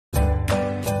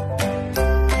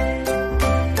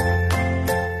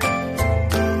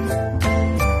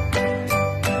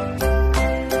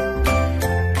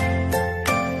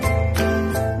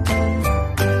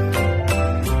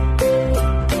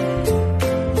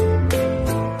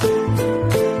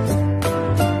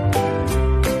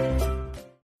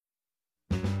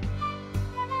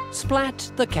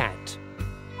Splat the Cat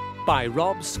by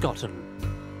Rob Scotton.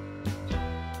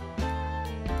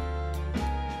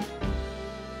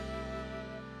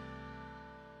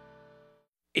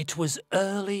 It was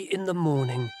early in the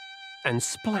morning and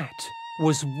Splat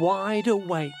was wide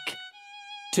awake.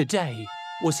 Today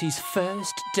was his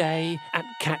first day at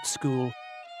cat school,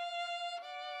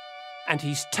 and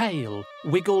his tail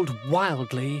wiggled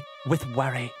wildly with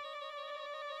worry.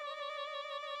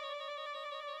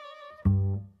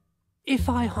 If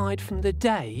I hide from the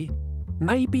day,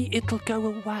 maybe it'll go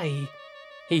away,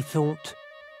 he thought.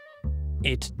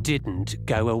 It didn't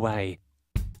go away.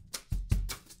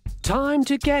 Time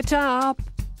to get up,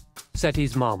 said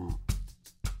his mum.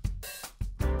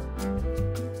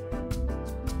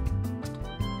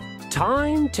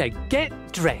 Time to get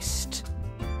dressed,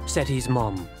 said his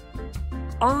mum.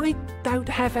 I don't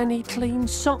have any clean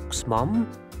socks,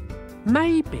 Mum.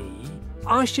 Maybe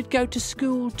I should go to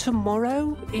school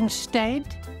tomorrow instead,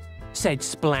 said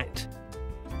Splat.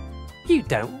 You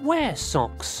don't wear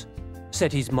socks,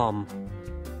 said his mum.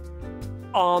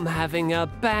 I'm having a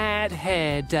bad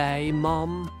hair day,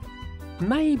 Mum.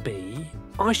 Maybe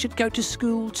I should go to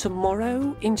school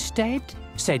tomorrow instead,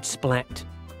 said Splat.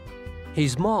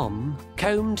 His mum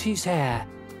combed his hair.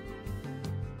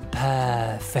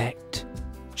 Perfect,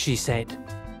 she said.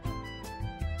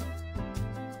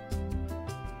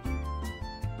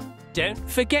 Don't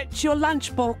forget your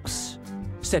lunchbox,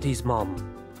 said his mum.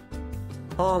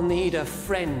 I'll need a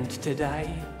friend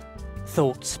today,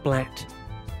 thought Splat,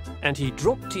 and he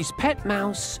dropped his pet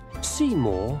mouse,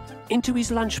 Seymour, into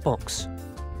his lunchbox.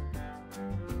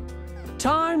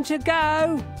 Time to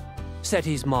go, said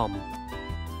his mum.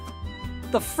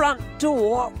 The front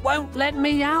door won't let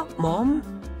me out,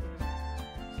 Mum.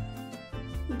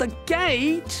 The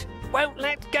gate won't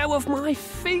let go of my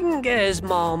fingers,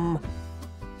 Mum.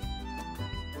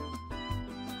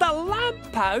 The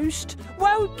lamppost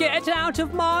won't get out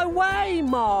of my way,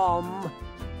 Mum.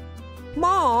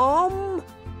 Mum!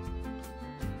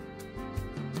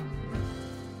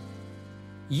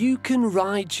 You can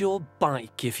ride your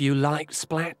bike if you like,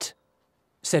 Splat,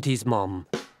 said his mum.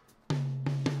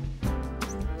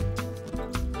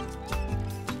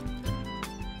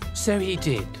 So he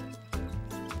did.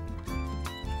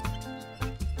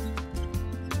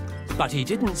 But he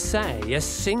didn't say a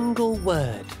single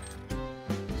word.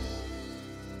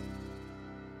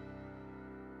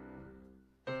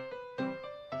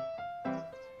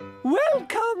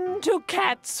 Welcome to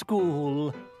cat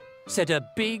school, said a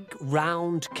big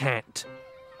round cat.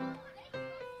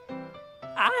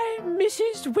 I'm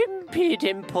Mrs. Wimpy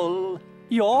Dimple,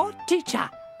 your teacher.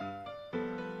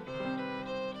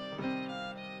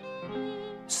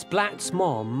 Splat's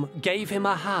mom gave him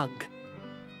a hug.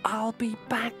 I'll be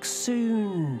back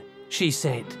soon, she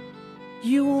said.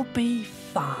 You'll be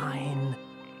fine.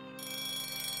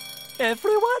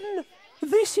 Everyone,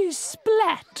 this is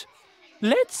Splat.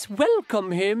 Let's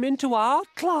welcome him into our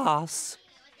class,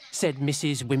 said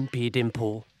Mrs. Wimpy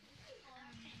Dimple.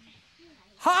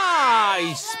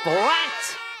 Hi,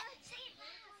 Splat!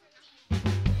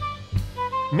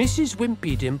 Mrs.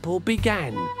 Wimpy Dimple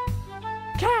began.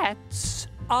 Cats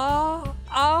are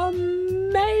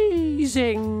amazing,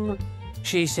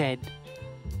 she said.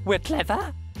 We're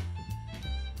clever,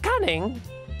 cunning,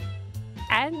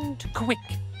 and quick.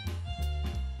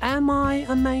 Am I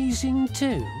amazing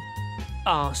too?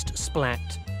 Asked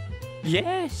Splat.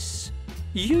 Yes,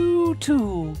 you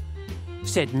too,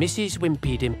 said Mrs.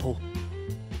 Wimpy Dimple.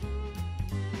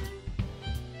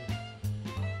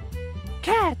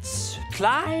 Cats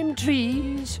climb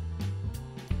trees,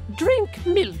 drink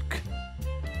milk,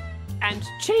 and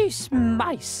chase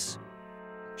mice,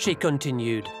 she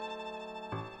continued.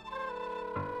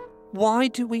 Why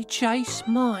do we chase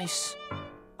mice?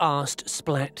 Asked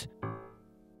Splat.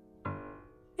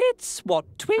 It's what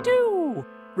we do,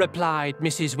 replied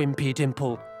Mrs. Wimpy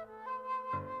Dimple.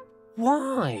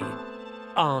 Why?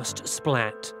 Asked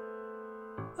Splat.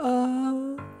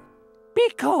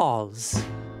 Because.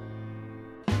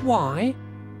 Why?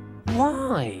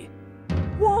 Why?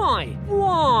 Why?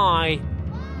 Why?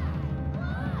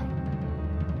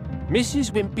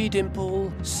 Mrs. Wimpy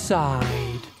Dimple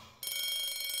sighed.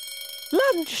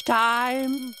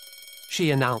 Lunchtime,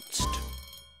 she announced.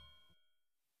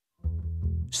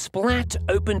 Splat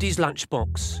opened his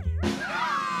lunchbox.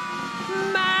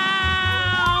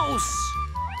 Mouse!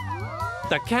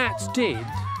 The cats did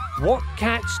what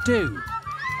cats do.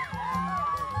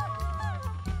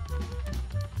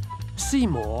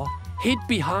 Seymour hid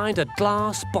behind a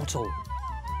glass bottle,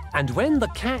 and when the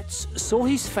cats saw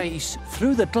his face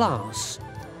through the glass,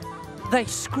 they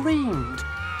screamed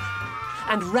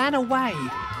and ran away.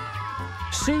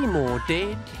 Seymour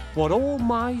did what all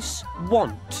mice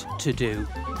want to do.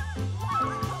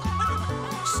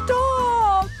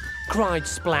 "Stop!" cried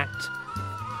Splat.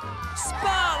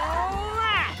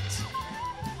 "Splat!"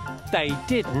 They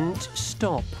didn't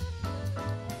stop.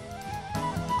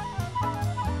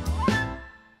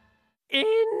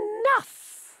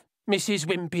 "Enough!" Mrs.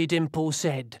 Wimpy Dimple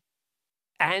said.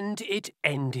 And it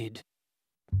ended.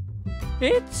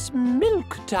 "It's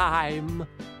milk time!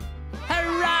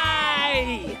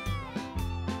 Hooray!"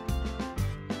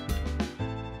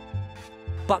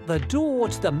 But the door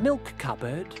to the milk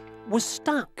cupboard was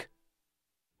stuck.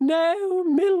 "No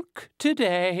milk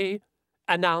today,"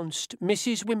 announced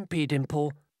Mrs. Wimpy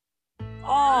Dimple.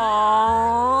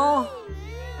 "Aww!"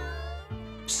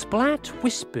 Splat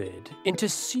whispered into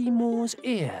Seymour's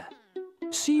ear.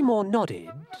 Seymour nodded,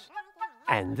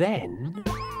 and then,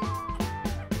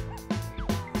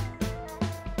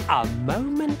 a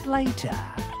moment later,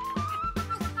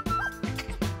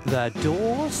 the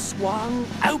door swung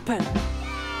open.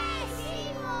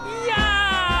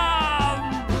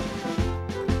 Yum!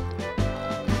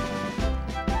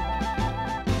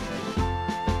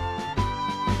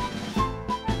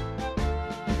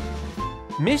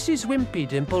 Mrs. Wimpy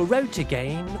Dimple wrote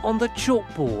again on the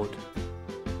chalkboard.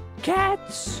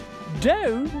 "Cats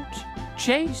don't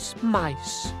chase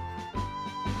mice."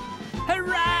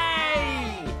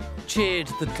 "Hooray!" cheered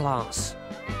the class.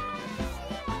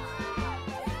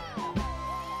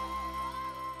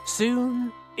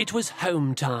 Soon it was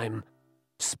home time.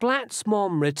 Splat's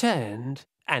mom returned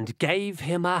and gave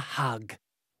him a hug.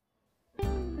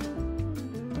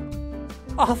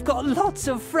 "I've got lots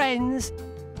of friends.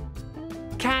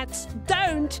 Cats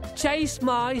don't chase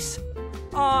mice.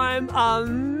 I'm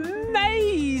amazing."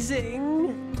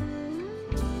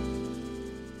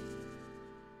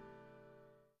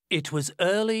 It was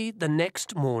early the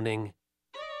next morning,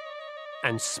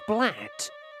 and Splat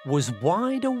was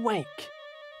wide awake.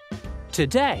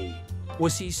 Today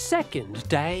was his second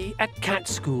day at cat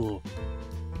school,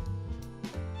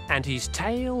 and his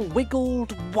tail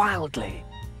wiggled wildly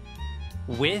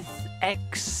with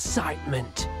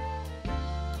excitement.